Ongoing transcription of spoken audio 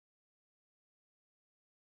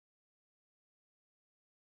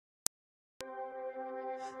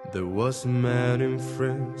There was a man in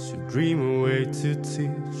France who dreamed a way to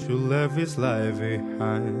teach, who left his life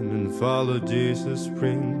behind and followed Jesus'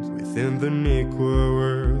 Prince. Within the Negro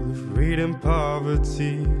world of greed and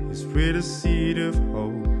poverty, he spread a seed of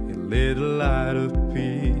hope, he lit a light of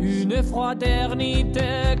peace. Une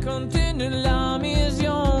fraternité continue la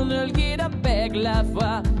mission, ne le guide avec la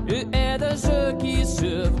foi et aide ceux qui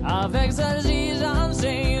souffrent. Avec celle-ci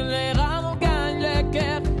j'enseigne, les rameaux gagnent le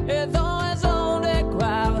cœur et ont raison de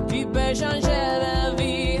croire, tu peux changer la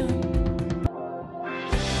vie.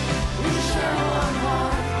 We share one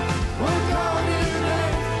heart, one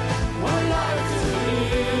continent, one life to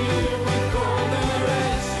live. We go the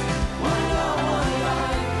race, one love, one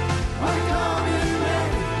life, one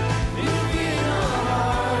commitment, in our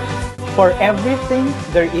hearts. For everything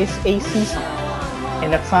there is a season,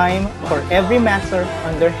 and a time for every matter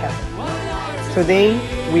under heaven. Today,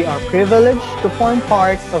 we are privileged to form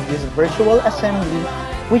part of this virtual assembly,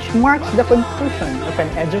 which marks the conclusion of an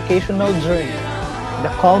educational journey, the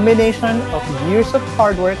culmination of years of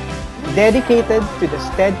hard work dedicated to the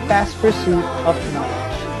steadfast pursuit of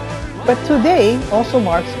knowledge. But today also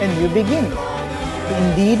marks a new beginning.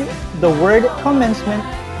 Indeed, the word commencement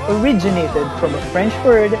originated from a French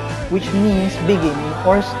word which means beginning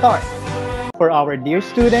or start. For our dear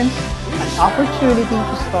students, an opportunity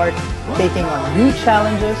to start taking on new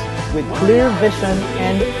challenges with clear vision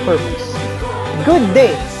and purpose. Good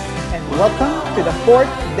day, and welcome to the 4th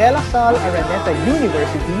Dela Salle Araneta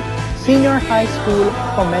University Senior High School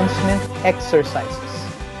Commencement Exercises.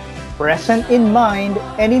 Present in mind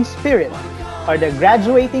and in spirit are the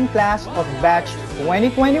graduating class of Batch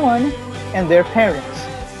 2021 and their parents,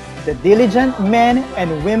 the diligent men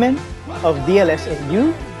and women of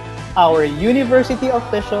DLSAU, our university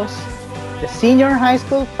officials, the senior high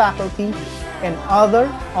school faculty, and other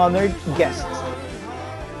honored guests.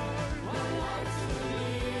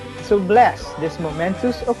 To bless this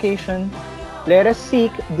momentous occasion, let us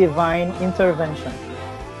seek divine intervention.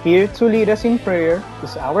 Here to lead us in prayer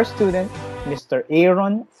is our student, Mr.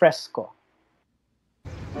 Aaron Fresco.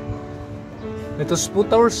 Let us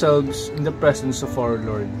put ourselves in the presence of our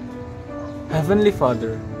Lord. Heavenly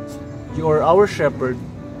Father, you are our shepherd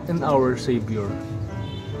and our Savior.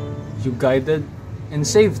 You guided and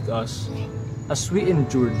saved us as we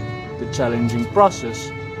endured the challenging process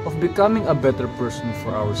of becoming a better person for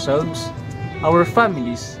ourselves, our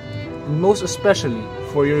families, and most especially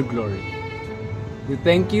for your glory. We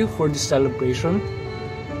thank you for this celebration,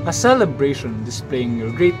 a celebration displaying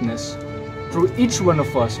your greatness through each one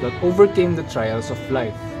of us that overcame the trials of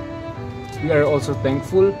life. We are also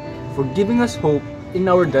thankful for giving us hope in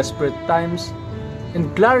our desperate times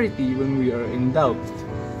and clarity when we are in doubt.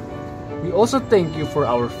 We also thank you for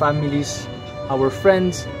our families, our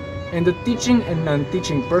friends, and the teaching and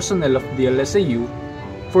non-teaching personnel of DLSAU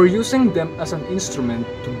for using them as an instrument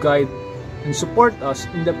to guide and support us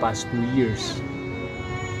in the past 2 years.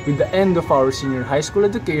 With the end of our senior high school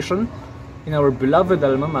education in our beloved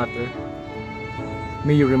alma mater,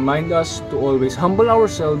 may you remind us to always humble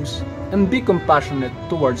ourselves and be compassionate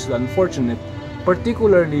towards the unfortunate,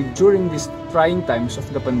 particularly during these trying times of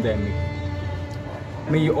the pandemic.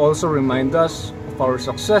 May you also remind us of our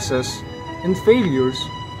successes and failures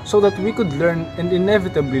so that we could learn and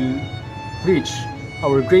inevitably reach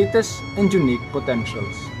our greatest and unique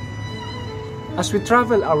potentials. As we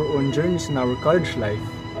travel our own journeys in our college life,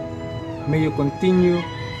 may you continue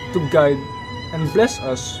to guide and bless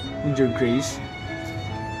us with your grace.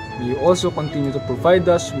 May you also continue to provide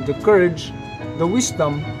us with the courage, the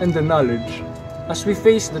wisdom, and the knowledge as we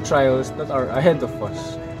face the trials that are ahead of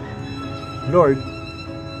us. Lord,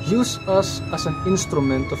 use us as an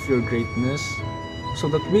instrument of your greatness so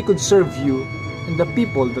that we could serve you and the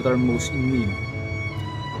people that are most in need.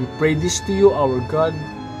 We pray this to you, our God,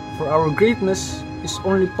 for our greatness is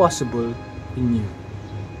only possible in you.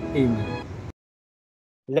 Amen.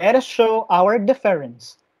 Let us show our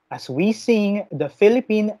deference as we sing the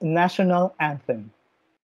Philippine National Anthem.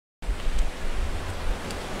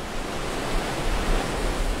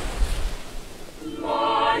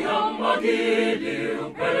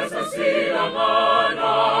 Magiliw, pala sa silangan,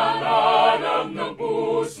 alalag ng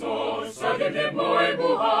puso, sa dibdib mo'y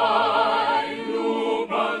buhay.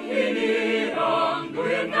 Lupang hinirang,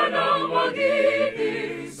 duyan na ng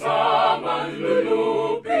magiting, sa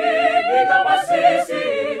manlulupig, di ka masisi.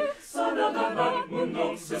 Sa dagat at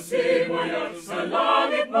mundong sa simoy at sa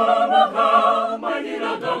langit mamahal, may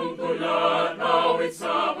nilagang tulat, awit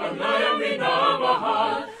sa panlayang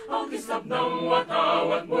minamahal. Ang kislap ng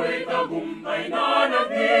watawat mo'y tagumpay na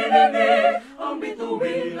nagdidinig. Ang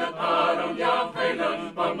bituin at araw niya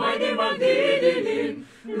kailan pa may di magdidilim.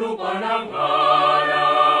 Lupa ng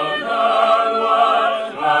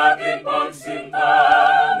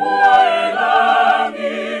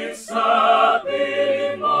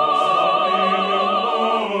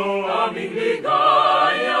aming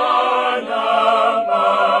ligaya ng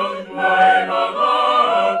may mga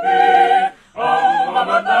api, ang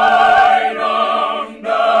mamatay ng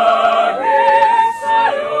dahil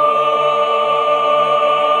sa'yo.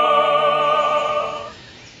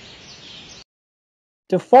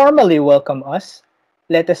 To formally welcome us,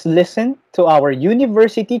 let us listen to our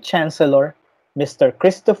University Chancellor, Mr.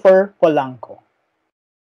 Christopher Polanco.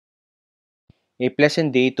 A pleasant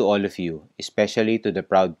day to all of you, especially to the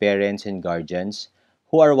proud parents and guardians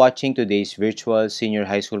who are watching today's virtual senior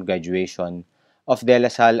high school graduation of Dela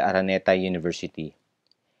Salle Araneta University.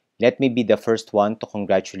 Let me be the first one to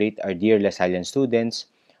congratulate our dear Lasallian students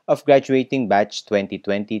of graduating batch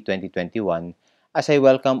 2020-2021 as I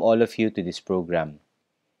welcome all of you to this program.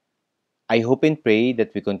 I hope and pray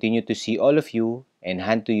that we continue to see all of you and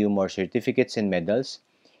hand to you more certificates and medals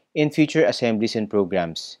in future assemblies and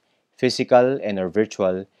programs, physical and or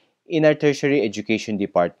virtual, in our tertiary education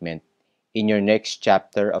department in your next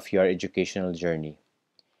chapter of your educational journey.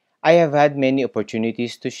 I have had many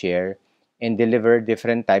opportunities to share and deliver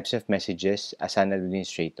different types of messages as an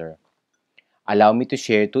administrator. Allow me to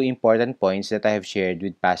share two important points that I have shared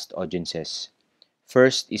with past audiences.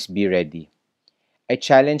 First is be ready. I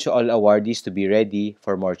challenge all awardees to be ready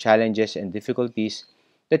for more challenges and difficulties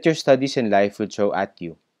that your studies and life will throw at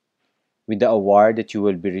you. With the award that you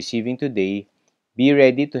will be receiving today, be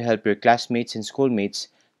ready to help your classmates and schoolmates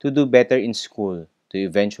to do better in school to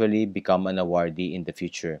eventually become an awardee in the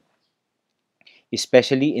future.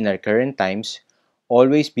 Especially in our current times,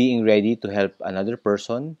 always being ready to help another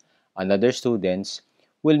person, another students,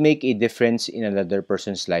 will make a difference in another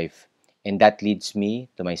person's life. And that leads me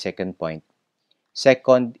to my second point.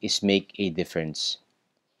 Second is make a difference.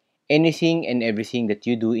 Anything and everything that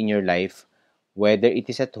you do in your life, whether it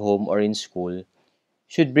is at home or in school,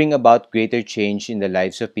 should bring about greater change in the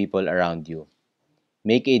lives of people around you.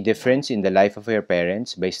 Make a difference in the life of your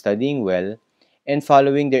parents by studying well and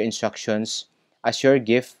following their instructions as your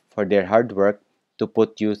gift for their hard work to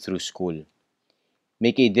put you through school.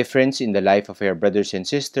 Make a difference in the life of your brothers and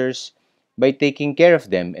sisters by taking care of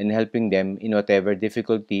them and helping them in whatever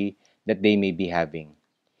difficulty that they may be having.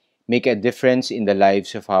 Make a difference in the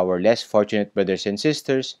lives of our less fortunate brothers and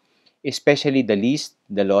sisters, especially the least,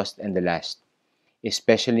 the lost, and the last.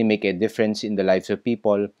 Especially make a difference in the lives of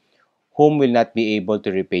people whom will not be able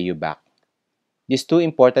to repay you back. These two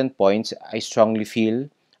important points I strongly feel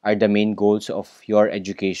are the main goals of your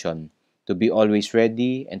education, to be always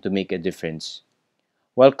ready and to make a difference.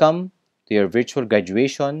 Welcome to your virtual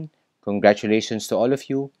graduation. Congratulations to all of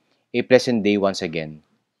you. A pleasant day once again.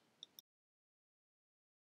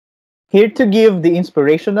 Here to give the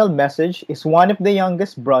inspirational message is one of the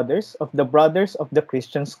youngest brothers of the Brothers of the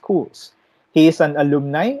Christian Schools. He is an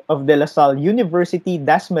alumni of De La Salle University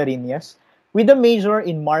Dasmariñas with a major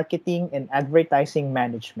in marketing and advertising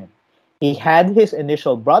management. He had his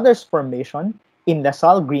initial brothers formation in La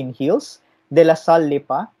Salle Green Hills, De La Salle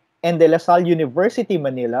Lipa, and De La Salle University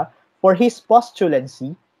Manila for his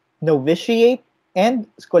postulancy, novitiate, and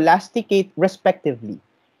scholasticate respectively.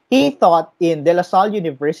 He taught in De La Salle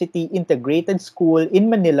University Integrated School in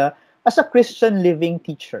Manila as a Christian living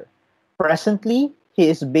teacher. Presently, he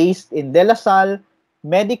is based in De La Salle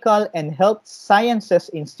Medical and Health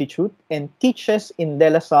Sciences Institute and teaches in De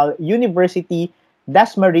La Salle University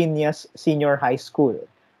Dasmariñas Senior High School.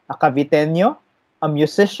 A Caviteño, a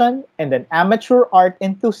musician, and an amateur art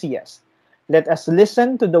enthusiast. Let us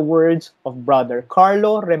listen to the words of Brother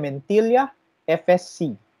Carlo Rementilla,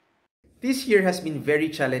 FSC. This year has been very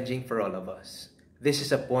challenging for all of us. This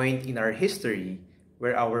is a point in our history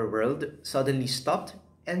where our world suddenly stopped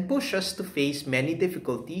and pushed us to face many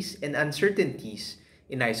difficulties and uncertainties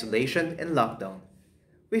in isolation and lockdown.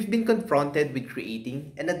 We've been confronted with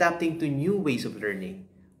creating and adapting to new ways of learning,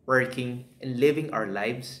 working, and living our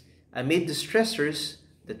lives amid the stressors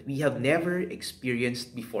that we have never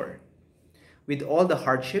experienced before. With all the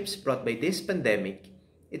hardships brought by this pandemic,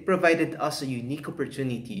 it provided us a unique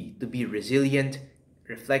opportunity to be resilient,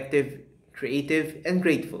 reflective, creative, and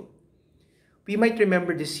grateful. We might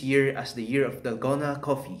remember this year as the year of Dalgona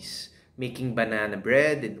coffees, making banana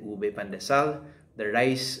bread and ube pandesal, the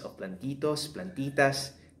rise of plantitos,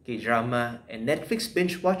 plantitas, K-drama, and Netflix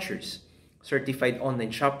binge watchers, certified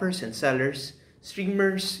online shoppers and sellers,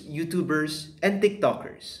 streamers, YouTubers, and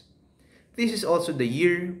TikTokers. This is also the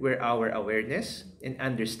year where our awareness and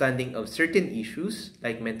understanding of certain issues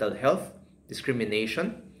like mental health,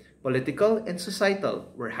 discrimination, political, and societal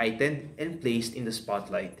were heightened and placed in the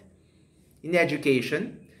spotlight. In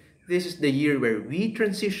education, this is the year where we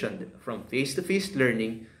transitioned from face-to-face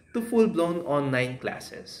learning to full-blown online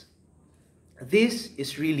classes. This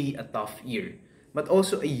is really a tough year, but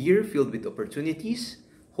also a year filled with opportunities,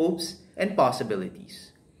 hopes, and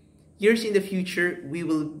possibilities. Years in the future, we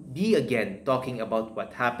will be again talking about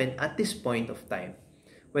what happened at this point of time,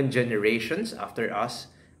 when generations after us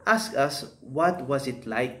ask us, what was it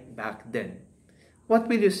like back then? What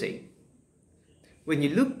will you say? When you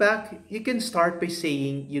look back, you can start by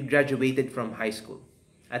saying you graduated from high school.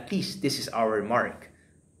 At least this is our mark.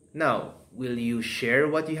 Now, will you share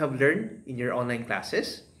what you have learned in your online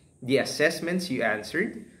classes? The assessments you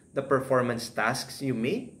answered? The performance tasks you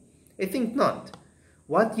made? I think not.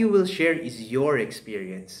 What you will share is your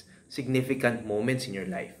experience, significant moments in your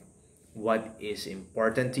life. What is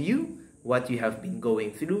important to you, what you have been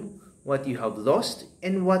going through, what you have lost,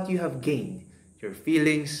 and what you have gained. Your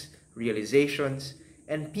feelings, realizations,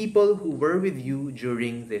 and people who were with you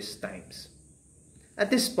during these times. At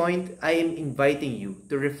this point, I am inviting you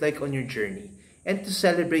to reflect on your journey and to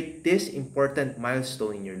celebrate this important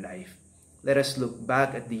milestone in your life. Let us look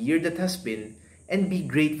back at the year that has been and be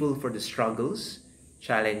grateful for the struggles,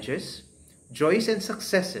 challenges, joys, and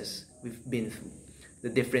successes we've been through, the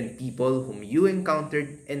different people whom you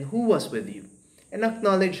encountered and who was with you, and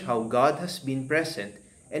acknowledge how God has been present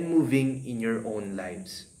and moving in your own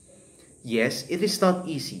lives. Yes, it is not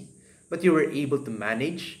easy, but you were able to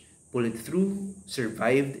manage, pull it through,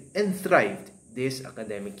 survived, and thrived this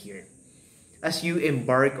academic year. As you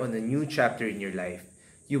embark on a new chapter in your life,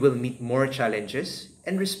 you will meet more challenges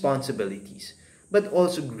and responsibilities, but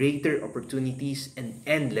also greater opportunities and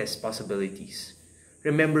endless possibilities.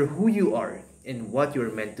 Remember who you are and what you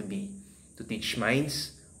are meant to be, to teach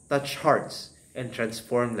minds, touch hearts, and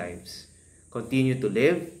transform lives. Continue to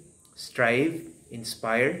live, strive,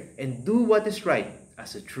 inspire, and do what is right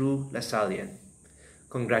as a true Lasallian.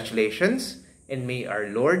 Congratulations, and may our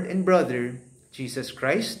Lord and brother, Jesus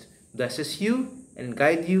Christ, blesses you and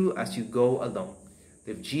guide you as you go along.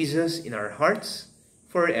 With Jesus in our hearts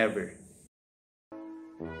forever.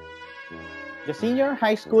 The senior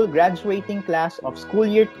high school graduating class of school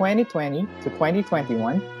year 2020 to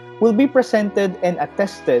 2021 will be presented and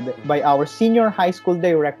attested by our senior high school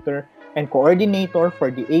director and coordinator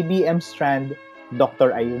for the ABM strand,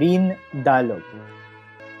 Dr. Irene Dalog.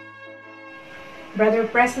 Brother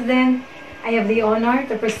President, I have the honor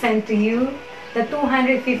to present to you the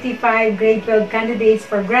 255 grade 12 candidates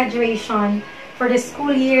for graduation for the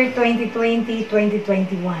school year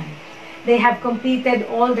 2020-2021. They have completed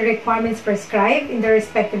all the requirements prescribed in their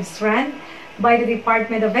respective strand by the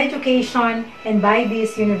Department of Education and by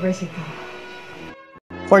this university.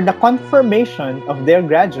 For the confirmation of their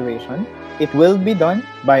graduation, it will be done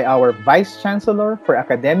by our Vice Chancellor for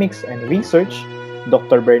Academics and Research,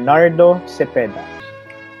 Dr. Bernardo Cepeda.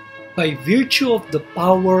 By virtue of the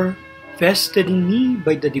power vested in me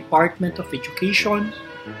by the Department of Education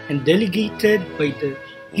and delegated by the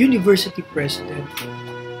University President,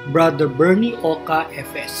 Brother Bernie Oka,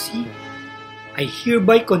 FSC, I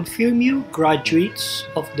hereby confirm you graduates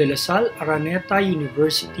of Dela Salle Araneta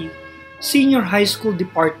University Senior High School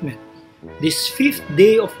Department this 5th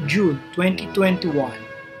day of June 2021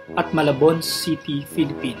 at Malabon City,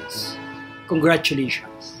 Philippines.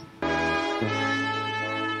 Congratulations.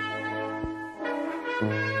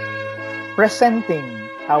 Presenting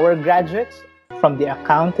our graduates from the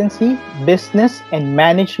Accountancy, Business, and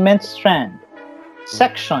Management strand.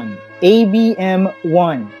 Section ABM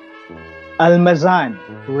 1. Almazan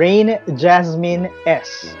Rain Jasmine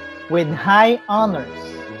S. with high honors.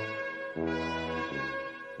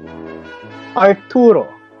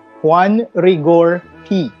 Arturo Juan Rigor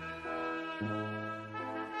P.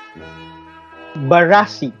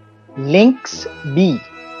 Barasi Lynx B.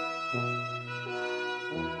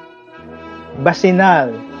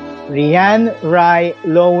 Basinal Rian Rai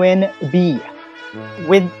Lowen B.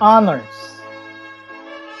 with honors.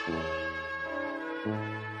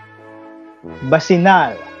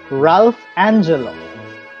 Basinal Ralph Angelo.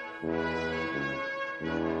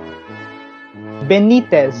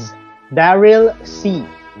 Benitez Daryl C.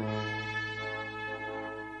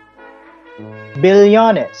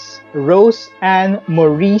 Billones Rose Ann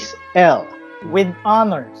Maurice L. with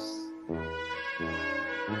honors.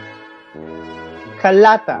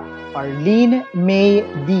 Calata Arlene May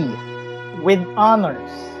D. with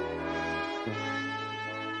honors.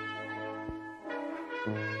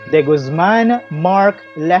 De Guzman Mark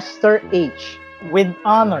Lester H. with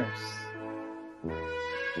honors.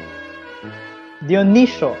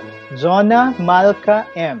 Dionisio Jonah Malca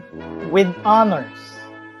M. with honors.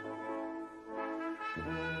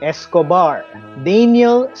 Escobar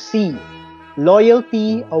Daniel C.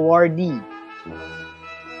 Loyalty Awardee.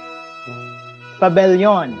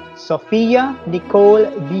 Pabellon Sofia Nicole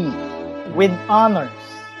B. with honors.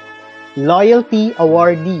 Loyalty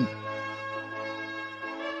Awardee.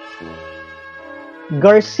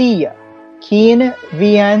 Garcia, Keen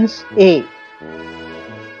Vians A.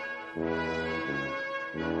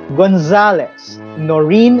 Gonzalez,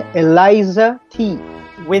 Noreen Eliza T.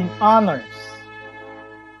 with honors.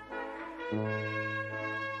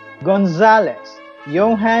 Gonzalez,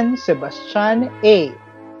 Johann Sebastian A.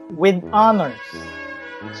 with honors.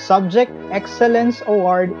 Subject Excellence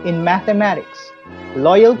Award in Mathematics.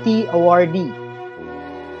 Loyalty Awardee.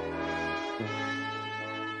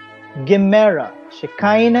 Gimera,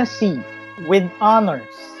 Shekinah C. with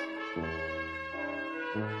honors.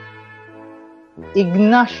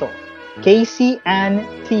 Ignacio, Casey Ann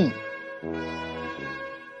T.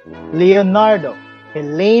 Leonardo,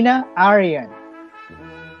 Helena Arian.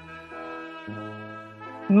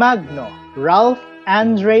 Magno, Ralph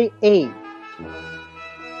Andre A.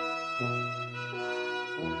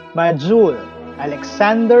 Majul,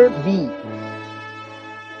 Alexander B.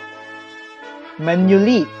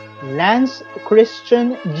 Manulit, Lance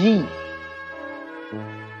Christian G.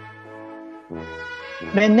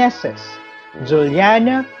 Meneses,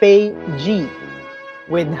 Juliana Faye G.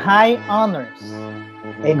 with high honors.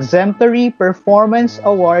 Exemplary Performance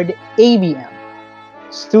Award ABM.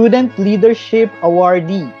 Student Leadership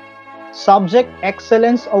Awardee. Subject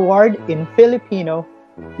Excellence Award in Filipino.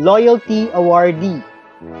 Loyalty Awardee.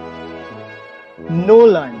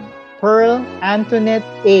 Nolan Pearl Antoinette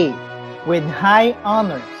A. with high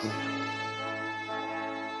honors.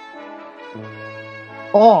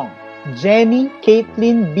 Ong Jenny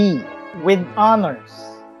Caitlin B. with honors.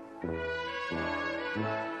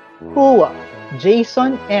 Hua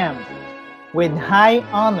Jason M. with high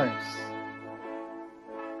honors.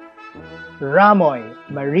 Ramoy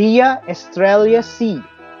Maria Estrella C.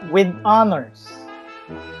 with honors.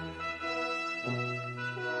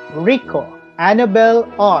 Rico Annabelle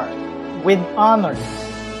R. with honors.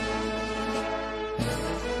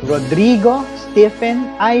 Rodrigo Stephen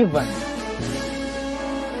Ivan.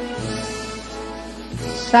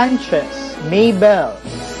 Sanchez Maybell.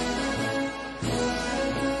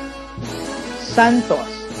 Santos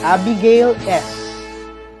Abigail S.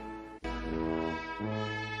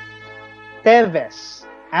 Teves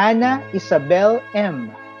Ana Isabel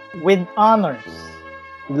M. with honors.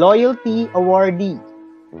 Loyalty Awardee.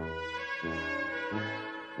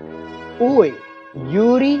 Uy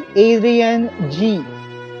Yuri Adrian G.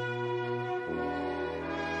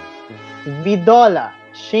 Vidola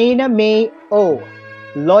Shayna May O.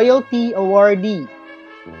 Loyalty Awardee.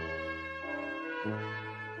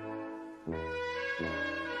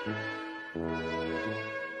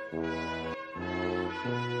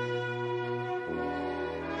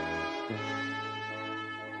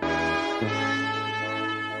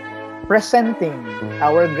 Presenting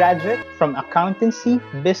our graduate from Accountancy,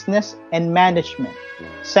 Business, and Management,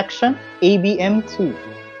 Section ABM 2.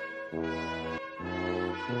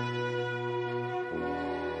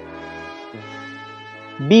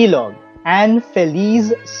 Bilog Anne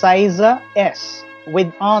Feliz Saiza S.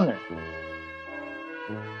 with honor.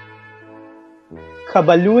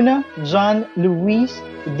 Cabaluna John Luis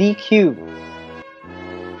DQ.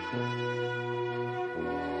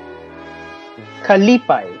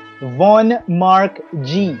 Kalipay Von Mark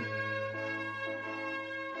G.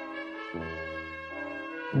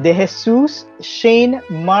 De Jesus Shane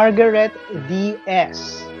Margaret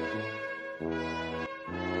D.S.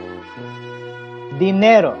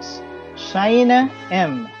 Dineros Shaina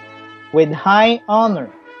M. with high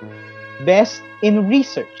honor. Best in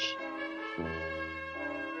Research.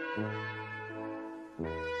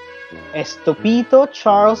 Estopito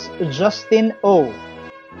Charles Justin O.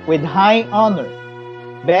 with high honor.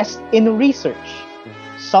 Best in Research.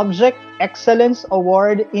 Subject Excellence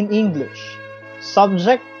Award in English.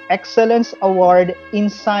 Subject Excellence Award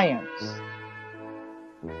in Science.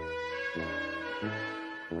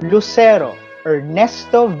 Lucero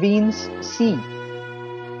Ernesto Vince C.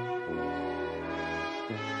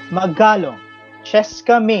 Magalong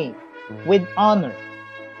Cheska May with honor.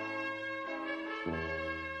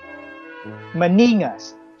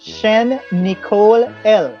 Maningas Shen Nicole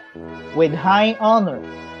L. with high honor.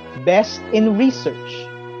 Best in Research.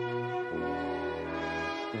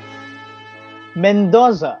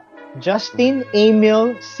 Mendoza Justin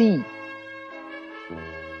Emil C.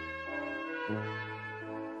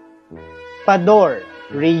 Pador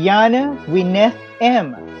Rihanna Gwyneth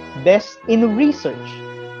M. Best in Research.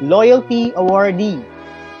 Loyalty Awardee.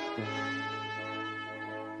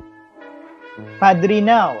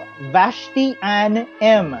 Padrinao Vashti Ann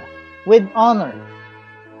M. with honor.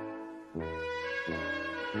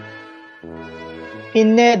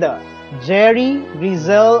 Pineda Jerry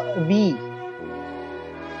Rizel B.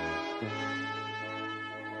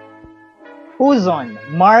 Huzon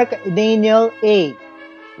Mark Daniel A.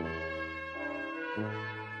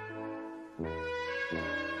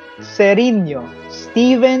 Serino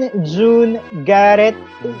Stephen June Garrett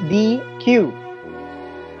D. Q.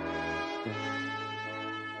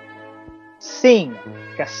 Singh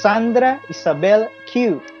Cassandra Isabel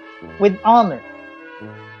Q. with honor.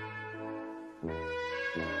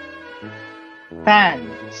 Tan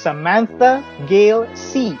Samantha Gail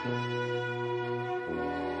C.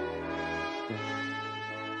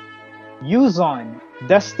 Yuzon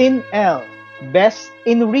Dustin L. Best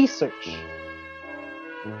in Research.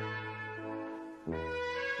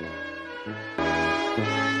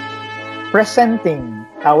 Presenting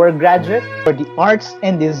our graduate for the Arts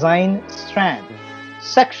and Design strand.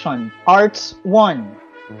 Section Arts 1.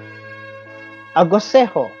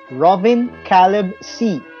 Agosejo Robin Caleb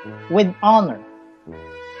C. with honor.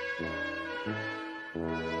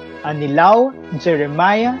 Anilao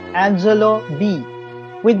Jeremiah Angelo B.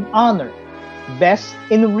 with honor. Best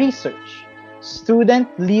in Research. Student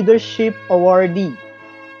Leadership Awardee.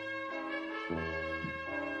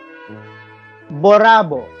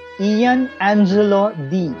 Borabo Ian Angelo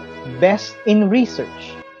D. Best in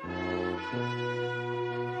Research.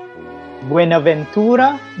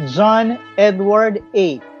 Buenaventura John Edward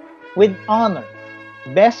A. with honor.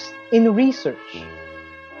 Best in Research.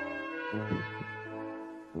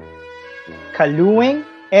 Kalueng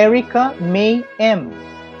Erica May M.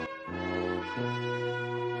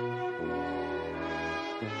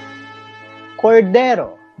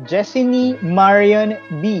 Cordero Jessiny Marion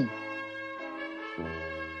B.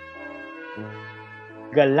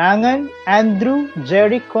 Galangan Andrew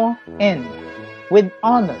Jericho N. with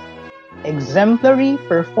honor. Exemplary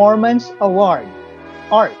Performance Award.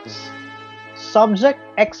 Arts. Subject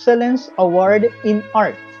Excellence Award in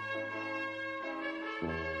Art.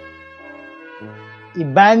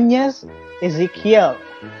 Ibanez Ezekiel.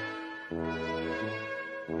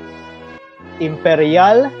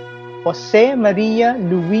 Imperial Jose Maria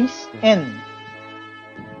Luis N.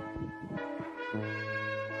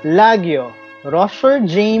 Lagyo Rocher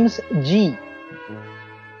James G.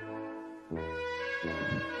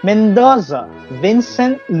 Mendoza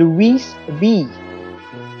Vincent Luis B.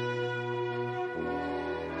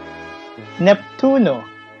 Neptuno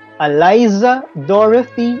Eliza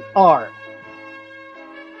Dorothy R.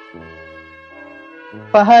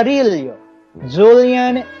 Pajarillo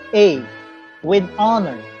Julian A. with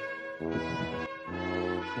honor.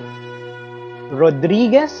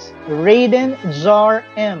 Rodriguez Raiden Jar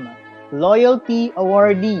M. Loyalty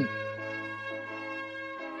Awardee.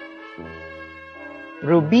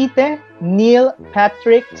 Rubite Neil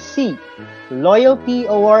Patrick C. Loyalty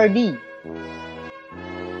Awardee.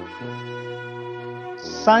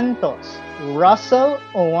 Santos Russell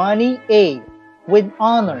Owani A. with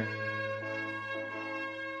honor.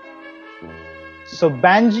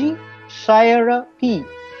 Sobanji Shira P.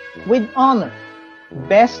 with honor.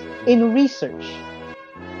 Best in Research.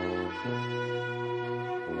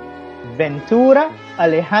 Ventura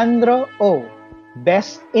Alejandro O.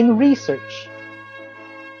 Best in Research.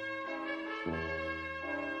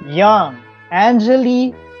 Young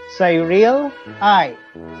Angeli Cyril I.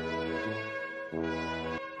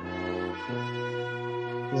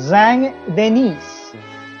 Zhang Denise.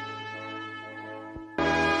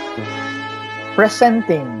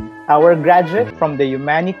 Presenting our graduate from the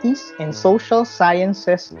Humanities and Social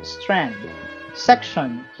Sciences strand.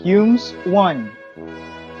 Section Humes 1.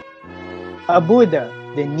 Abuda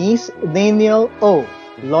Denise Daniel O.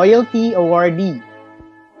 Loyalty Awardee.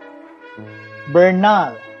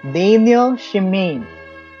 Bernal Daniel Shimane.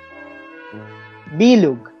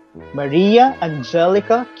 Bilug Maria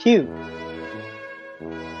Angelica Q.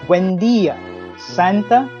 Buendia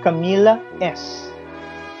Santa Camila S.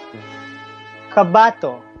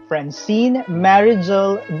 Cabato Francine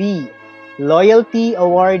Marijol B. Loyalty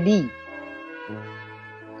Awardee.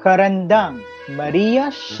 Carandang Maria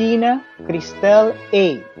Sheena Cristel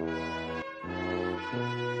A.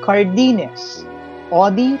 Cardines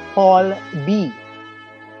Audie Paul B.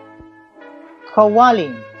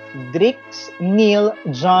 Kawaling Drix Neil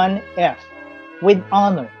John F. with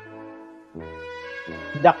honor.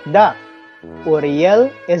 Dakdak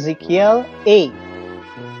Uriel Ezekiel A.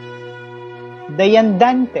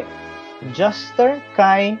 Dayandante Juster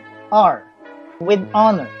Kai R. with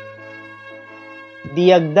honor.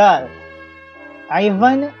 Diagdal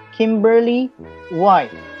Ivan Kimberly Y.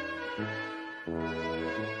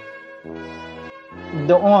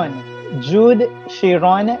 Doon Jude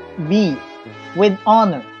Chiron B. with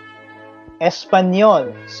honor. Espanyol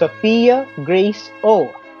Sofia Grace O.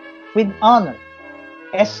 with honor.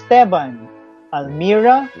 Esteban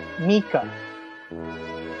Almira Mika.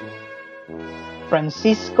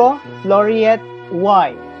 Francisco Floriet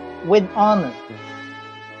Y. with honor.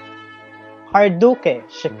 Harduque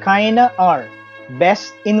Shekinah R.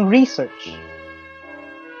 Best in Research.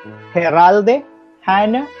 Heralde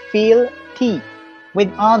Hannah Phil T.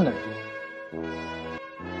 with honor.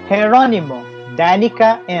 Jeronimo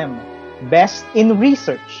Danica M. Best in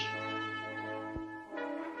Research.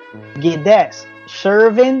 Gides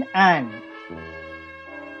Shervin Ann.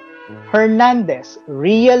 Hernandez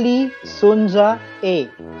Riali Sunja A.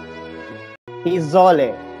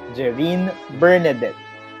 Izole Jerine Bernadette.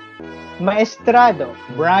 Maestrado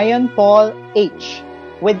Brian Paul H.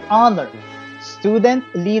 with honor. Student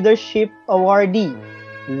Leadership Awardee.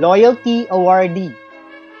 Loyalty Awardee.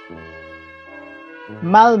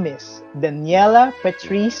 Malmis Daniela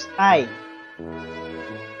Patrice I.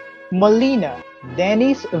 Molina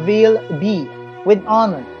Dennisville B. with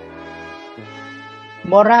honor.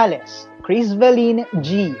 Morales Crisveline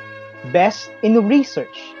G. Best in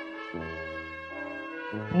Research.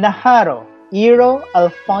 Naharo Iro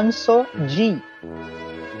Alfonso G.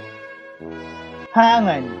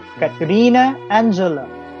 Hangan Katrina Angela.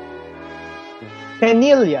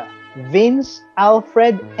 Penilia Vince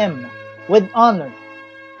Alfred M. with honor.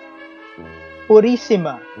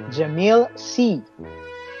 Purisima Jamil C.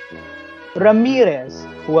 Ramirez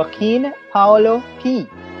Joaquin Paulo P.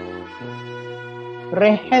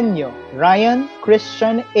 Regenio Ryan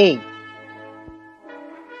Christian A.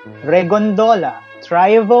 Regondola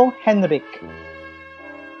Traivo Henrik.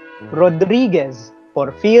 Rodriguez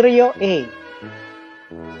Porfirio A.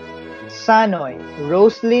 Sanoy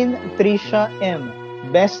Roslyn Trisha M.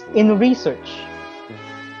 Best in Research.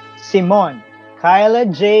 Simon Kyla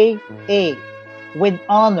J. A. with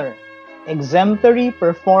honor. Exemplary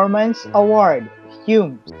Performance Award,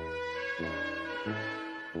 Humes.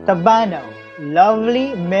 Tabanaw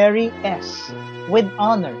Lovely Mary S. with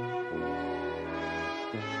honor.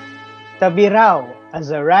 Tabirao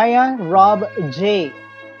Azariah Rob J.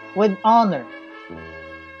 with honor.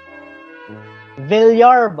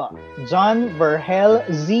 Villarba John Verhel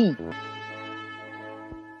Z.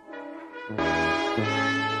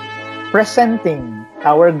 Presenting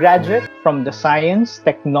our graduate from the Science,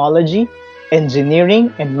 Technology,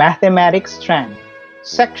 Engineering, and Mathematics strand,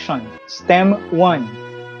 Section STEM 1.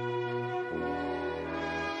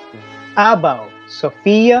 Abaw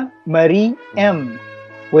Sophia Marie M.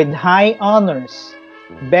 with high honors,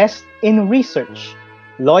 Best in Research,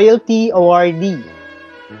 Loyalty Awardee.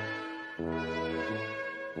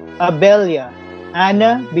 Abelia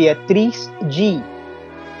Ana Beatriz G.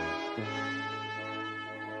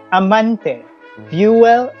 Amante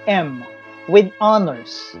Buell M. with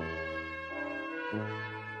honors.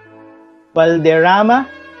 Valderrama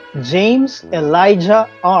James Elijah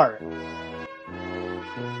R.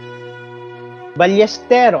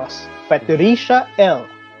 Ballesteros Patricia L.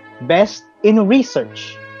 Best in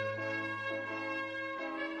Research.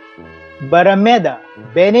 Barameda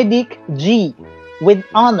Benedict G. with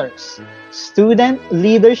honors, Student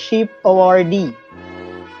Leadership Awardee.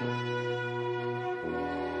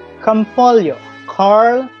 Campolio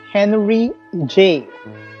Carl Henry J.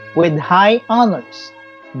 with high honors,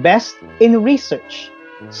 Best in Research,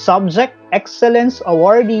 Subject Excellence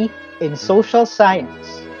Awardee in Social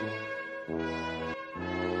Science.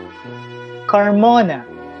 Carmona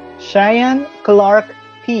Cheyenne Clark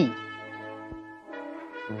P.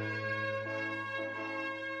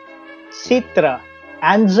 Citra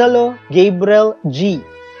Angelo Gabriel G.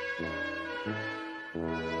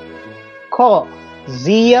 Co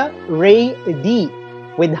Zia Ray D.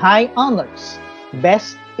 with high honors,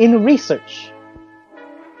 Best in Research.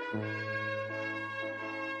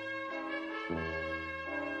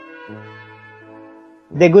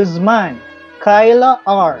 De Guzman Kyla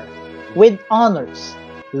R. with honors,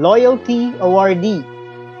 Loyalty Awardee.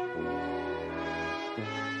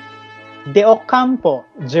 De Ocampo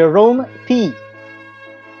Jerome P.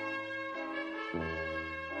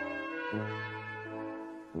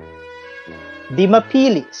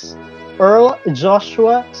 Dimapilis Earl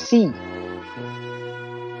Joshua C.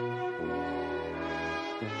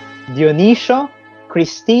 Dionisio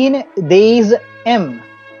Christine Days M.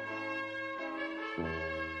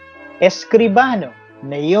 Escribano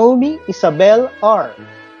Naomi Isabel R.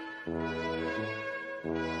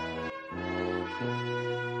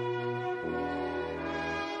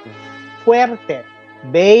 Fuerte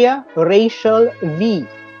Bea Rachel V.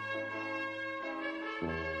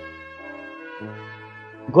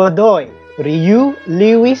 Godoy Ryu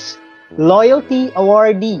Lewis Loyalty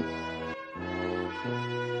Awardee.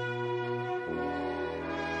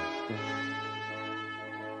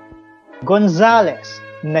 Gonzalez,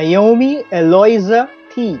 Naomi Eloisa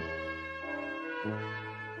T.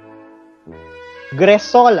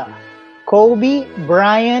 Gresola, Kobe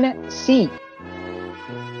Brian C.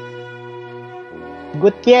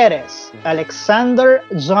 Gutierrez, Alexander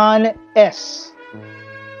John S.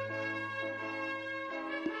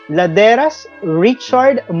 Laderas,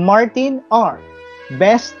 Richard Martin R.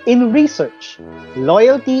 Best in Research,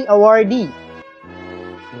 Loyalty Awardee.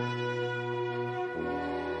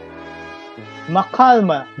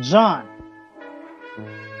 Macalma, John.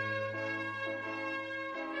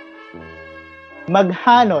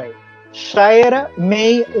 Maghanoy, Shaira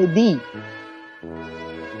May D.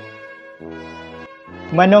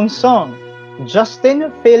 Manongsong,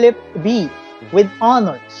 Justin Philip B. with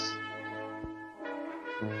honors.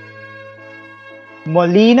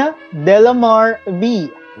 Molina Delamar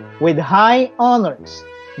V. with high honors,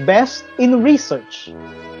 Best in Research.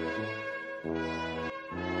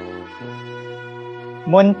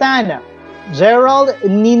 Montana, Gerald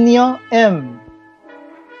Nino M.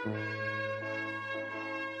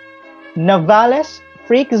 Navales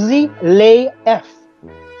Frixie Lay F.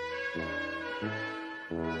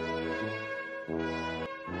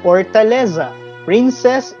 Fortaleza,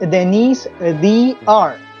 Princess Denise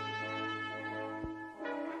D.R.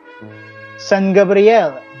 San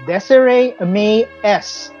Gabriel, Desiree May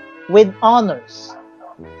S. with honors.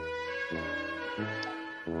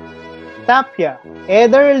 Tapia,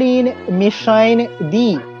 Ederline Mishine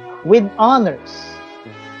D. with honors.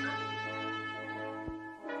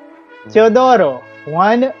 Teodoro,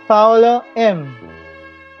 Juan Paulo M.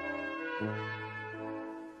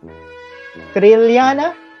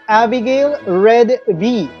 Trilliana Abigail Red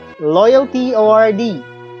B. Loyalty Awardee.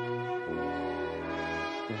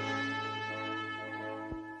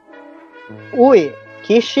 Uy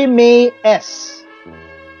Kishimei S.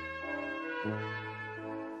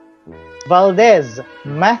 Valdez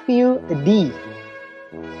Matthew D.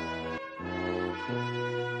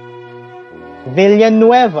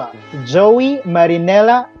 Villanueva Joey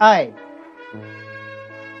Marinella I.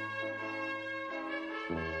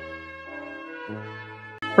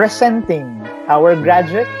 Presenting our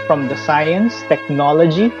graduate from the Science,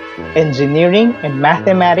 Technology, Engineering, and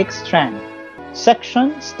Mathematics strand,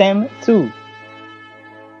 Section STEM 2.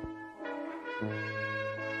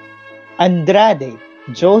 Andrade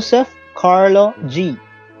Joseph Carlo G.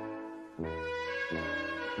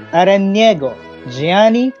 Araniego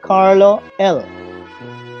Gianni Carlo L.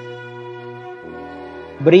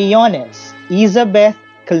 Briones Elizabeth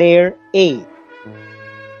Claire A.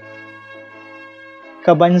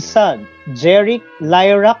 Kabansag Jeric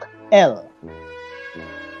Lyrac L.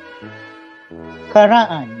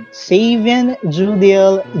 Karaan Savian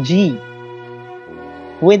Judiel G.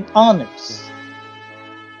 with honors.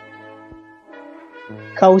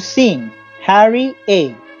 Kausing Harry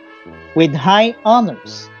A. with high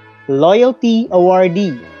honors, Loyalty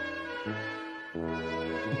Awardee.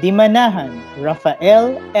 Dimanahan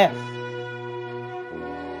Rafael F.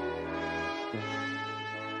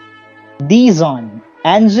 Dizon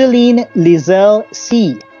Angeline Lizelle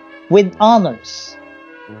C. with honors.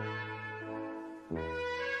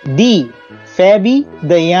 D. Feby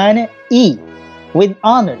Diane E. with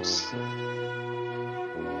honors.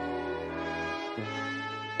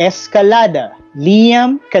 Escalada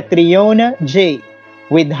Liam Catriona J.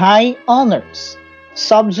 with high honors,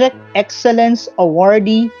 Subject Excellence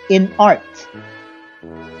Awardee in Art.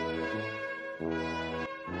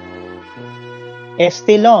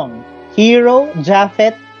 Estilong Hero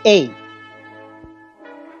Japhet A.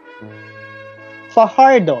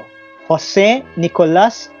 Fajardo Jose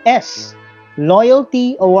Nicolas S.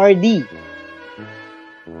 Loyalty Awardee.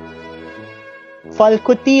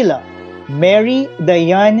 Falcutila Mary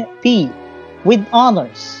Diane P. with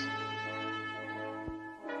honors.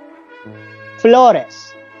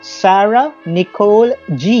 Flores Sarah Nicole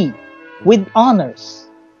G. with honors.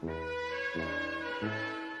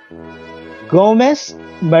 Gomez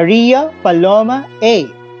Maria Paloma A.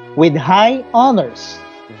 with high honors.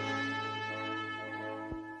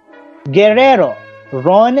 Guerrero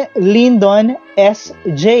Ron Lyndon S.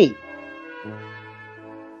 J.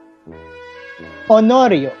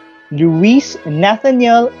 Honorio Luis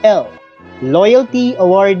Nathaniel L. Loyalty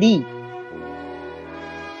Awardee.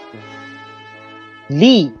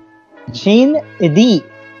 Lee Jean D.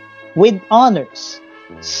 with honors,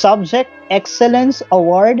 Subject Excellence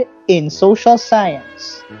Award in Social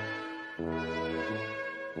Science.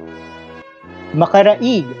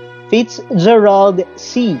 Makaraig Fitzgerald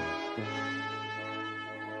C.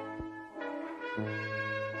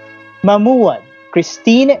 Mamuad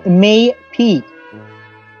Christine May P.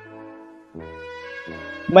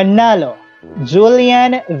 Manalo,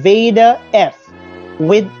 Julian Veda F.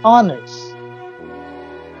 with honors.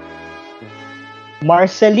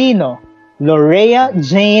 Marcelino, Lorea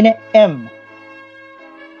Jane M.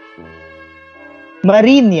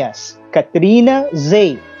 Marinas, Katrina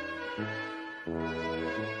Z.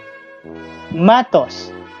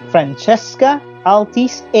 Matos, Francesca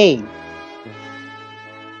Altis A.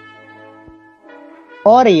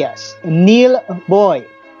 Orias, Neil Boy.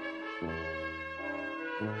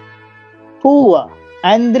 Pua,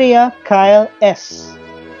 Andrea Kyle S.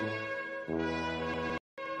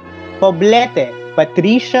 Poblete,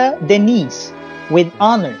 Patricia Denise with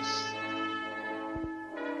honors.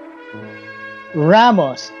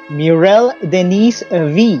 Ramos, Murel Denise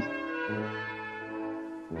V.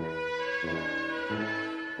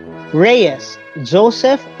 Reyes,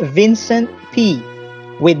 Joseph Vincent P.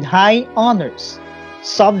 with high honors.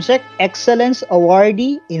 Subject Excellence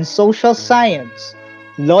Awardee in Social Science.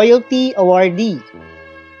 Loyalty Awardee.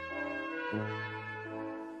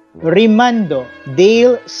 Rimando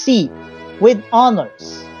Dale C. with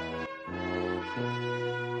honors.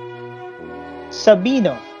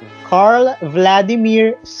 Sabino Carl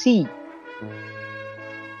Vladimir C.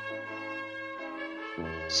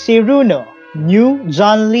 Ciruno New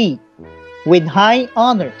John Lee with high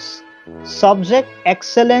honors. Subject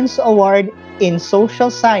Excellence Award in Social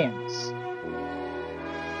Science.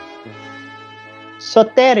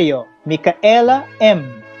 Soterio Micaela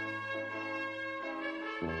M.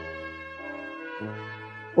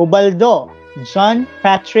 Ubaldo John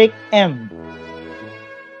Patrick M.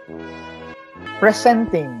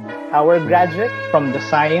 Presenting our graduate from the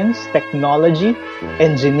Science, Technology,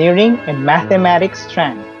 Engineering, and Mathematics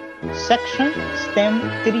strand, Section STEM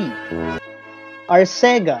 3.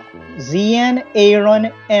 Arcega Zian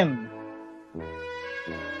Aaron M.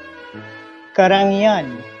 Karangian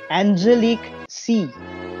Angelique C.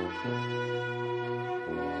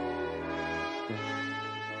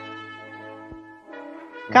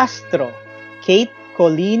 Castro Kate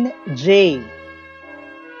Colleen J.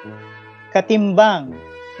 Katimbang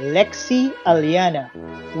Lexi Aliana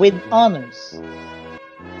with honors.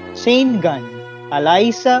 Chain Gun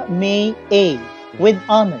Eliza May A. with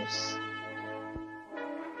honors.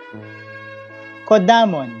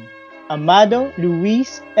 Kodamon Amado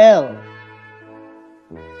Luis L.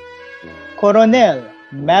 Coronel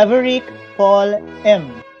Maverick Paul M.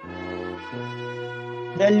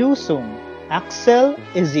 Dalusum Axel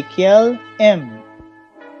Ezekiel M.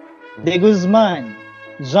 De Guzman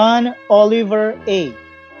John Oliver A.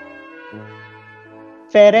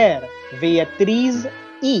 Ferrer Beatriz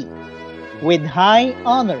E. with high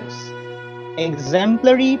honors.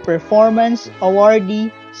 Exemplary Performance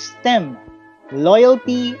Awardee STEM.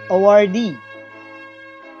 Loyalty Awardee.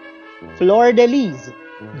 Flor de Lis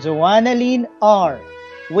Joannaline R.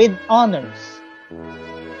 with honors.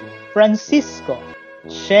 Francisco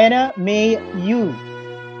Shena May U.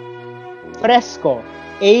 Fresco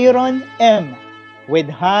Aaron M. with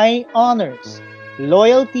high honors.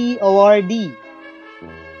 Loyalty Awardee.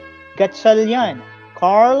 Gatchalian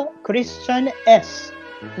Carl Christian S.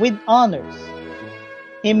 with honors.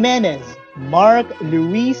 Jimenez Mark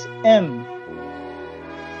Luis M.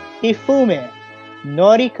 Hifume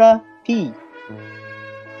Norika P.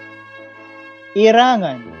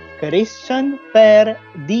 Irangan Christian Per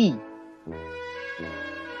D.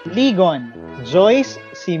 Ligon Joyce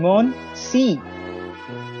Simon C.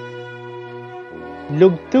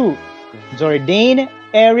 Lugtu Jordan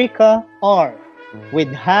Erica R. with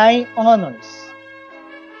high honors.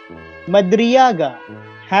 Madriaga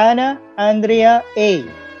Hannah Andrea A.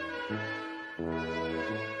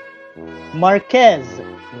 Marquez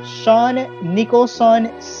Sean Nicholson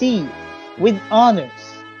C. with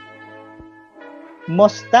honors.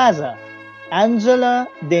 Mostaza Angela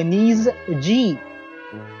Denise G.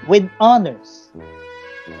 with honors.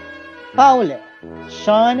 Paule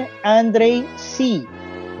Sean Andre C.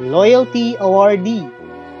 Loyalty Awardee.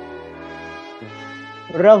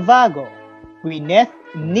 Ravago Gwyneth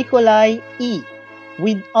Nicolai E.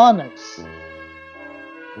 with honors.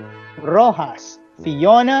 Rojas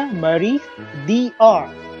Fiona Marie D.R.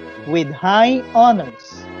 with high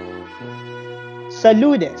honors.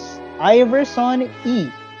 Saludes Iverson E.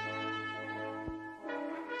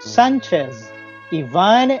 Sanchez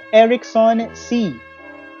Ivan Erickson C.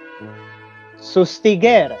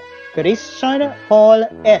 Sustiger Christian Paul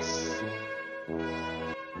S.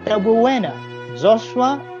 Tabuena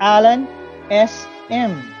Joshua Allen S.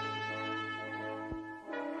 M.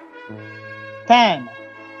 Tan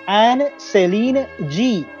Anne Celine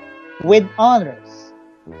G. with honors.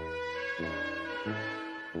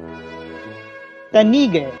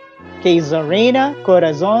 Tanige Kay Zarena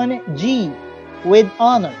Corazon G. with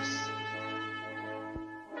honors.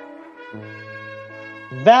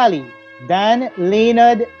 Valley Dan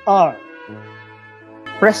Leonard R.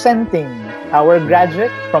 Presenting our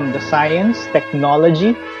graduate from the Science,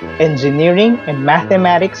 Technology, Engineering, and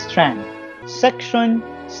Mathematics strand, Section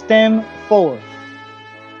STEM 4.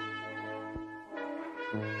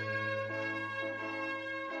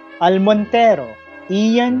 Almontero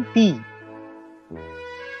Ian P.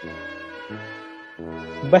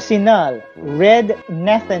 Basinal Red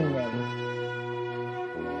Nathaniel.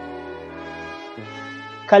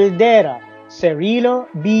 Caldera Cirilo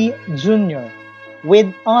B. Jr.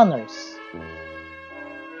 with honors.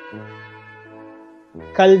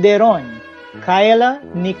 Calderon Kyla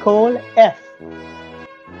Nicole F.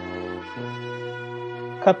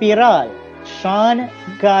 Capiral Sean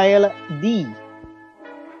Gail D.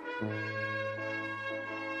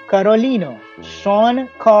 Carolino Sean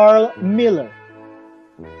Carl Miller.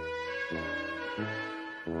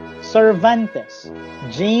 Cervantes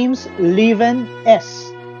James Leven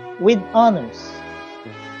S. with honors.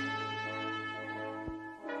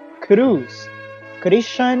 Cruz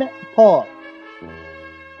Christian Paul.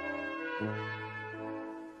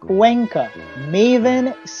 Cuenca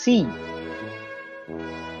Maven C.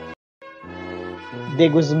 De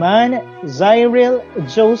Guzman Zyril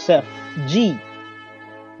Joseph G.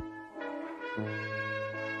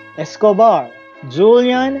 Escobar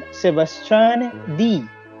Julian Sebastian D.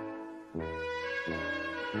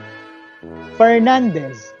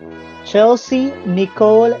 Fernandez Chelsea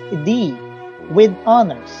Nicole D. with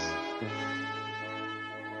honors.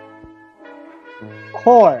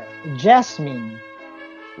 Cor Jasmine.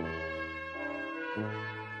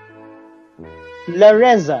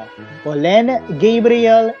 Lareza Bolen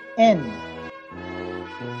Gabriel N.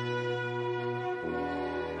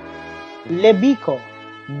 Lebico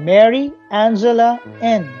Mary Angela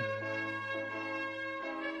N.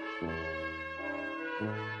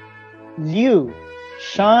 Liu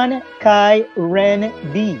Sean Kai Ren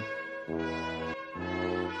D.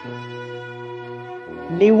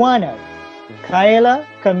 Liwanag Kyla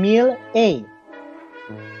Camille A.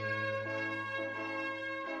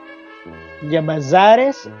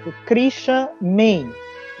 Llamazares Krisha May.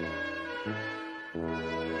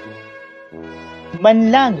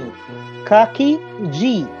 Manlangit Kaki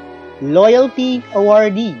G. Loyalty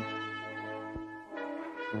Awardee.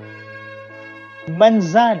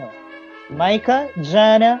 Manzano Micah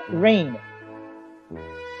Jana Rain.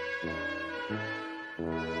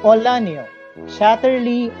 Olanio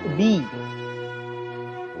Chatterley B.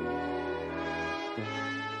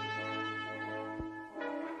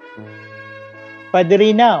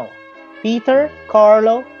 Padrinao Peter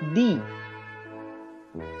Carlo D.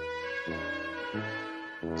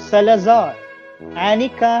 Salazar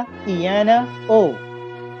Anika Iana O.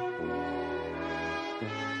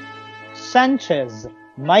 Sanchez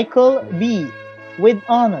Michael B. with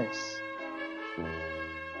honors.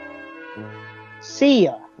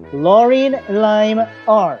 Sia Lauren Lime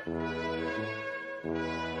R.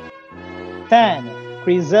 Tan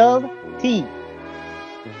Crizel T.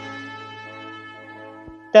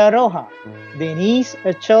 Taroja Denise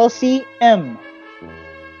Chelsea M.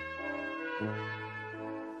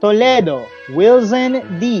 Toledo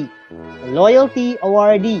Wilson D. Loyalty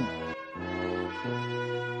Awardee.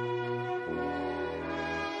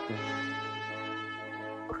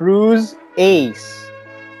 Cruz Ace.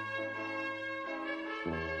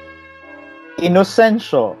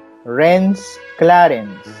 Inocencio Renz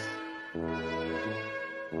Clarence.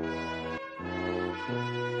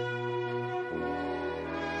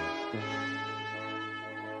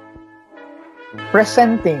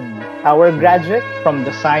 Presenting our graduate from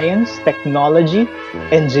the Science, Technology,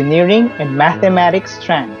 Engineering, and Mathematics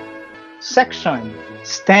strand, Section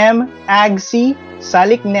STEM AGC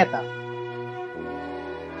Salicneta.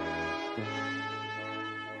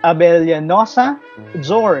 Abellanosa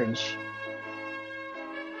George.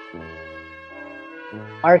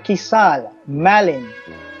 Arquisal Malin.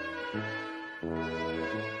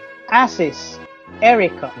 Asis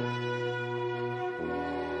Erica.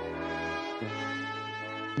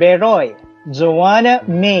 Beroy Joanna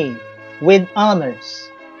May with honors.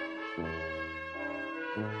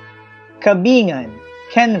 Cabingan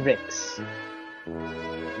Kenricks.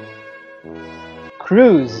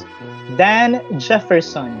 Cruz Dan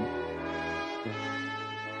Jefferson.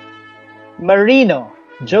 Marino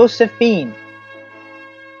Josephine.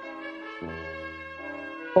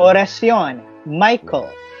 Oracion Michael.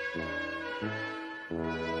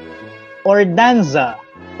 Ordanza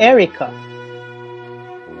Erica.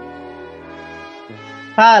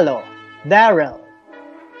 Palo Darrell.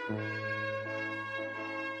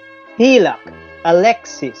 Hilak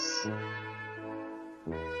Alexis,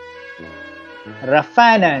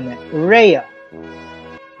 Rafanan Rhea,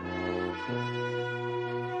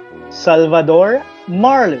 Salvador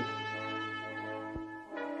Marley,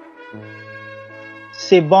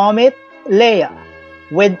 Sibomit Leah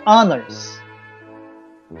with honors,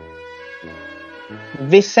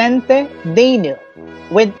 Vicente Daniel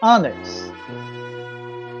with honors.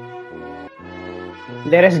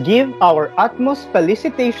 Let us give our utmost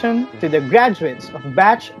felicitation to the graduates of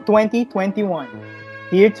Batch 2021.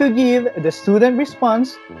 Here to give the student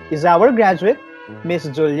response is our graduate, Ms.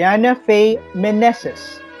 Juliana Faye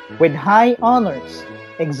Meneses, with high honors,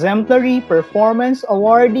 Exemplary Performance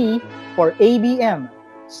Awardee for ABM,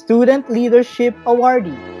 Student Leadership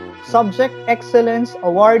Awardee, Subject Excellence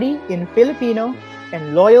Awardee in Filipino,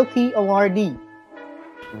 and Loyalty Awardee.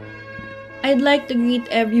 I'd like to greet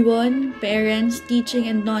everyone, parents, teaching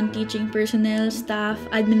and non-teaching personnel, staff,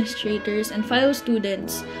 administrators, and fellow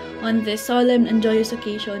students on this solemn and joyous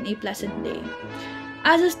occasion, a pleasant day.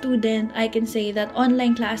 As a student, I can say that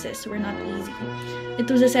online classes were not easy. It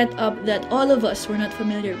was a setup that all of us were not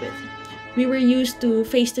familiar with. We were used to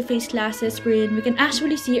face-to-face classes wherein we can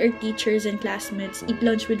actually see our teachers and classmates, eat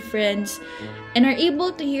lunch with friends, and are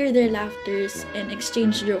able to hear their laughters and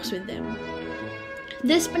exchange jokes with them.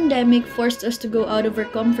 This pandemic forced us to go out of our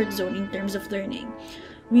comfort zone in terms of learning.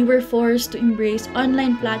 We were forced to embrace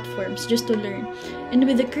online platforms just to learn, and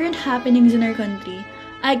with the current happenings in our country,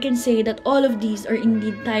 I can say that all of these are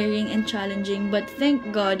indeed tiring and challenging, but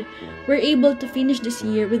thank God, we're able to finish this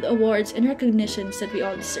year with awards and recognitions that we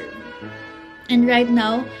all deserve. And right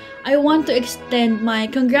now, I want to extend my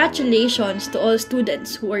congratulations to all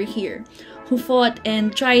students who are here, who fought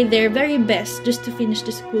and tried their very best just to finish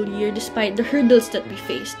the school year despite the hurdles that we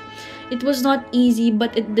faced. It was not easy,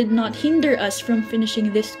 but it did not hinder us from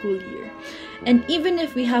finishing this school year. And even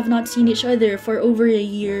if we have not seen each other for over a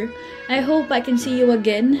year, I hope I can see you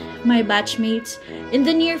again, my batchmates, in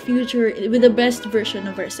the near future with the best version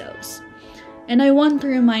of ourselves. And I want to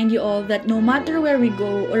remind you all that no matter where we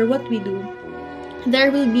go or what we do,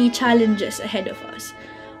 there will be challenges ahead of us.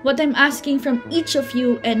 What I'm asking from each of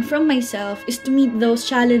you and from myself is to meet those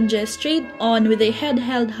challenges straight on with a head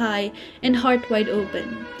held high and heart wide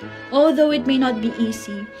open. Although it may not be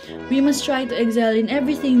easy, we must try to excel in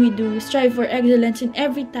everything we do, strive for excellence in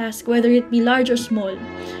every task, whether it be large or small.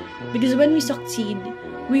 Because when we succeed,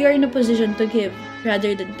 we are in a position to give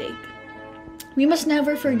rather than take. We must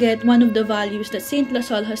never forget one of the values that St. La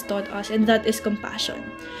Salle has taught us, and that is compassion.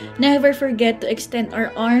 Never forget to extend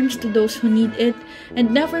our arms to those who need it,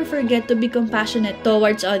 and never forget to be compassionate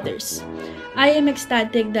towards others. I am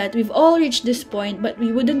ecstatic that we've all reached this point, but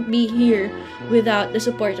we wouldn't be here without the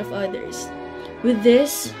support of others. With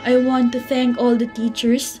this, I want to thank all the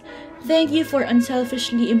teachers. Thank you for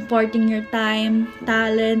unselfishly imparting your time,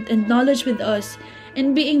 talent, and knowledge with us,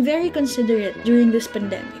 and being very considerate during this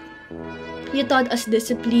pandemic. You taught us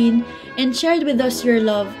discipline and shared with us your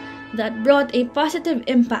love that brought a positive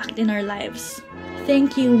impact in our lives.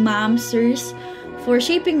 Thank you, ma'am, sirs, for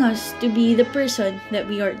shaping us to be the person that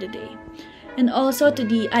we are today. And also to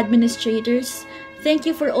the administrators, thank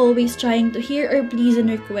you for always trying to hear our pleas and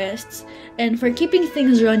requests, and for keeping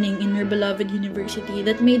things running in your beloved university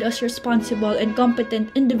that made us responsible and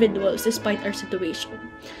competent individuals despite our situation.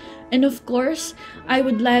 And of course, I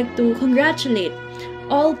would like to congratulate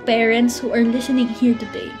all parents who are listening here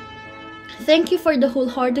today. Thank you for the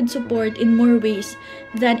wholehearted support in more ways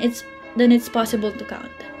than it's possible to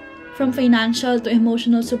count. From financial to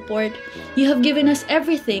emotional support, you have given us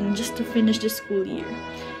everything just to finish the school year.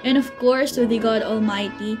 And of course, to the God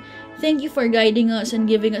Almighty, thank you for guiding us and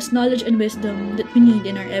giving us knowledge and wisdom that we need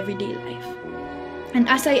in our everyday life. And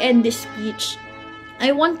as I end this speech,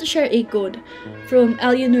 I want to share a quote from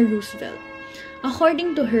Eleanor Roosevelt.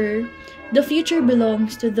 According to her, the future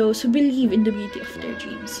belongs to those who believe in the beauty of their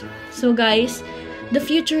dreams. So guys, the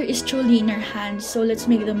future is truly in our hands, so let's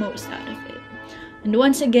make the most out of it. And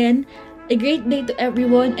once again, a great day to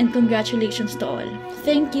everyone and congratulations to all.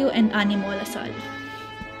 Thank you and Animo La Salle.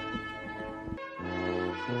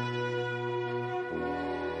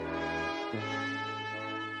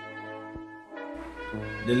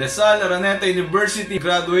 Dela Salle Araneta University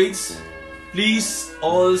graduates, please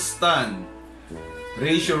all stand.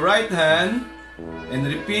 Raise your right hand and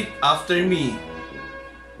repeat after me.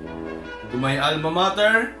 To my alma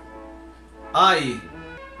mater, I,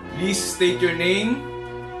 please state your name,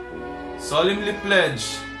 solemnly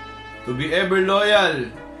pledge to be ever loyal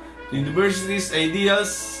to university's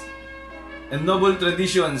ideals and noble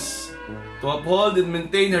traditions, to uphold and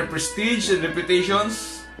maintain her prestige and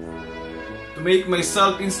reputations, to make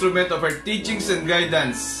myself instrument of her teachings and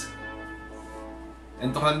guidance,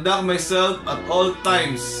 and to conduct myself at all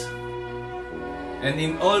times and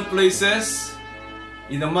in all places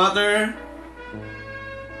in a manner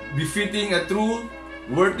befitting a true,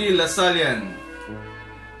 worthy Lasallian.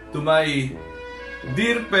 To my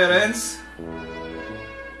dear parents,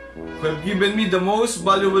 who have given me the most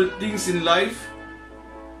valuable things in life,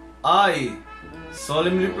 I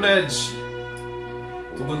solemnly pledge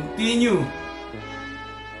to continue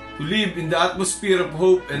to live in the atmosphere of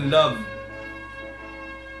hope and love,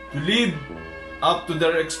 to live up to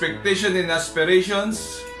their expectations and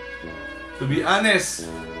aspirations, to be honest,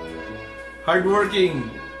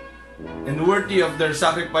 hardworking, and worthy of their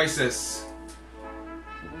sacrifices,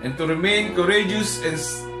 and to remain courageous and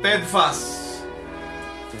steadfast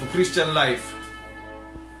to Christian life.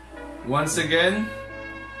 Once again,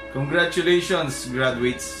 congratulations,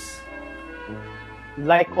 graduates.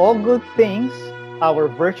 Like all good things, our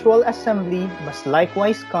virtual assembly must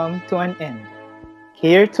likewise come to an end.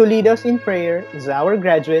 Here to lead us in prayer is our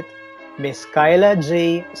graduate, Miss Kyla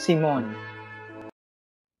J. Simon.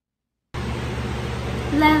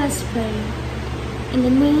 Let us pray. In the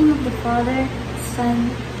name of the Father, Son,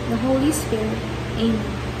 the Holy Spirit.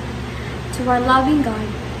 Amen. To our loving God,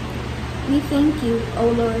 we thank you, O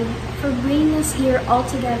Lord, for bringing us here all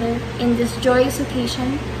together in this joyous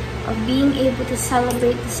occasion of being able to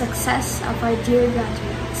celebrate the success of our dear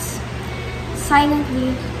graduates.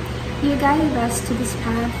 Silently, you guided us to this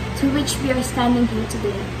path to which we are standing here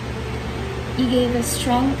today. You gave us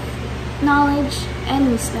strength, knowledge,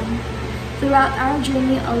 and wisdom throughout our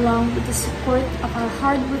journey, along with the support of our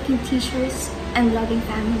hardworking teachers and loving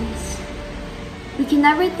families. We can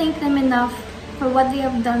never thank them enough for what they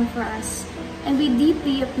have done for us, and we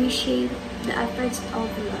deeply appreciate the efforts of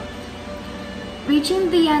the Lord. Reaching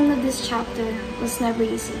the end of this chapter was never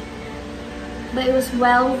easy, but it was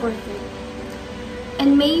well worth it.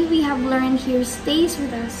 And may we have learned here stays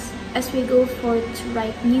with us as we go forth to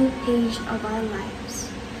write new page of our lives.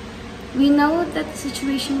 We know that the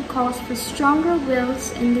situation calls for stronger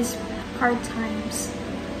wills in these hard times.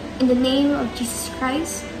 In the name of Jesus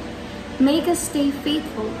Christ, make us stay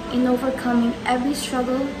faithful in overcoming every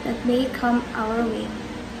struggle that may come our way.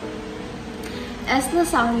 As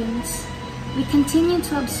Lasallians, we continue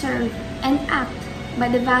to observe and act by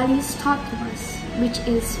the values taught to us, which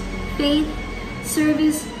is faith,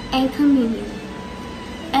 service, and communion.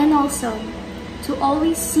 And also, to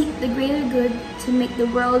always seek the greater good to make the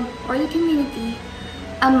world or the community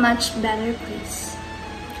a much better place.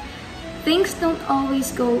 Things don't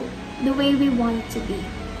always go the way we want it to be.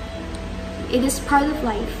 It is part of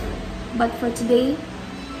life, but for today,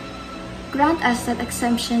 grant us that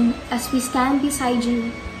exemption as we stand beside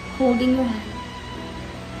you, holding your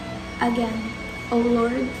hand. Again, O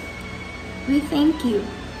Lord, we thank you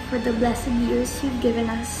for the blessed years you've given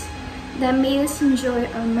us that made us enjoy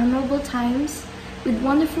our memorable times with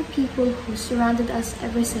wonderful people who surrounded us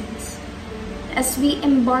ever since. As we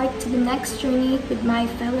embark to the next journey with my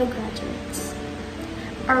fellow graduates,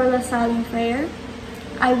 our Lasallian prayer,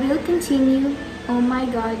 I will continue, O my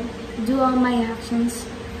God, do all my actions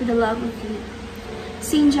for the love of you.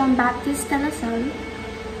 Saint John Baptist Dela Salle,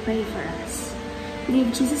 pray for us.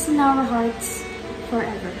 Leave Jesus in our hearts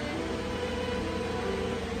forever.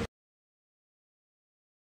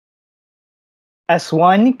 As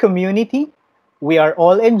one community, we are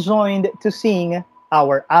all enjoined to sing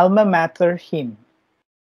our alma mater hymn.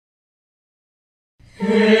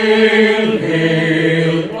 Hail,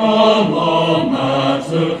 hail, alma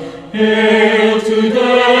mater, hail to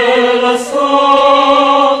Dela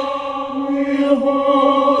Salle. We'll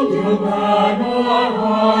hold your banner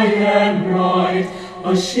high and bright,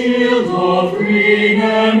 a shield of green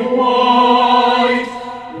and white.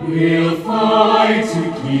 We'll fight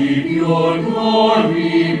to keep your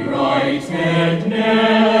glory bright, and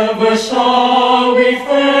never shall we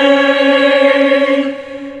fail.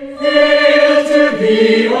 Hail to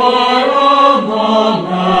thee, our alma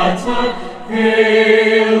mater,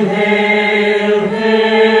 hail, hail,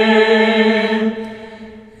 hail.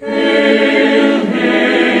 Hail,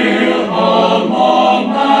 hail, alma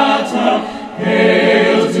mater,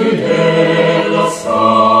 hail to Dela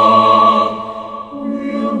Salle.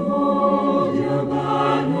 We'll hold your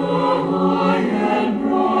banner high and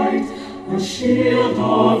bright, a shield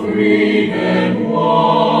of green and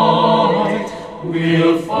white.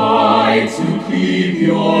 We'll fight to keep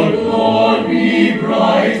your glory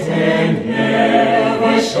bright, and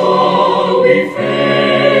never shall we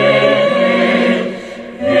fail.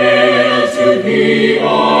 Hail to thee,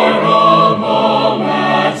 our alma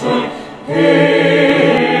mater,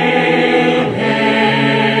 hail,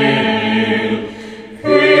 hail.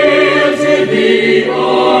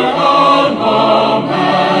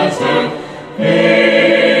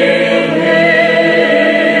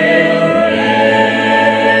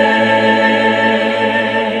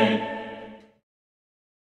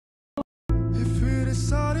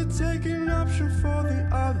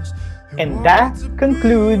 And that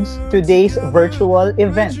concludes today's virtual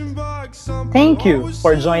event. Thank you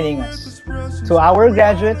for joining us. To our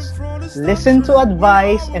graduates, listen to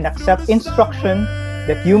advice and accept instruction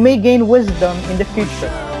that you may gain wisdom in the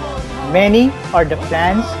future. Many are the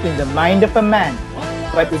plans in the mind of a man,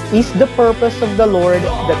 but it is the purpose of the Lord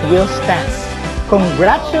that will stand.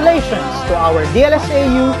 Congratulations to our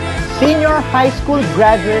DLSAU Senior High School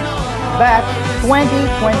graduates, batch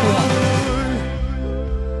 2021.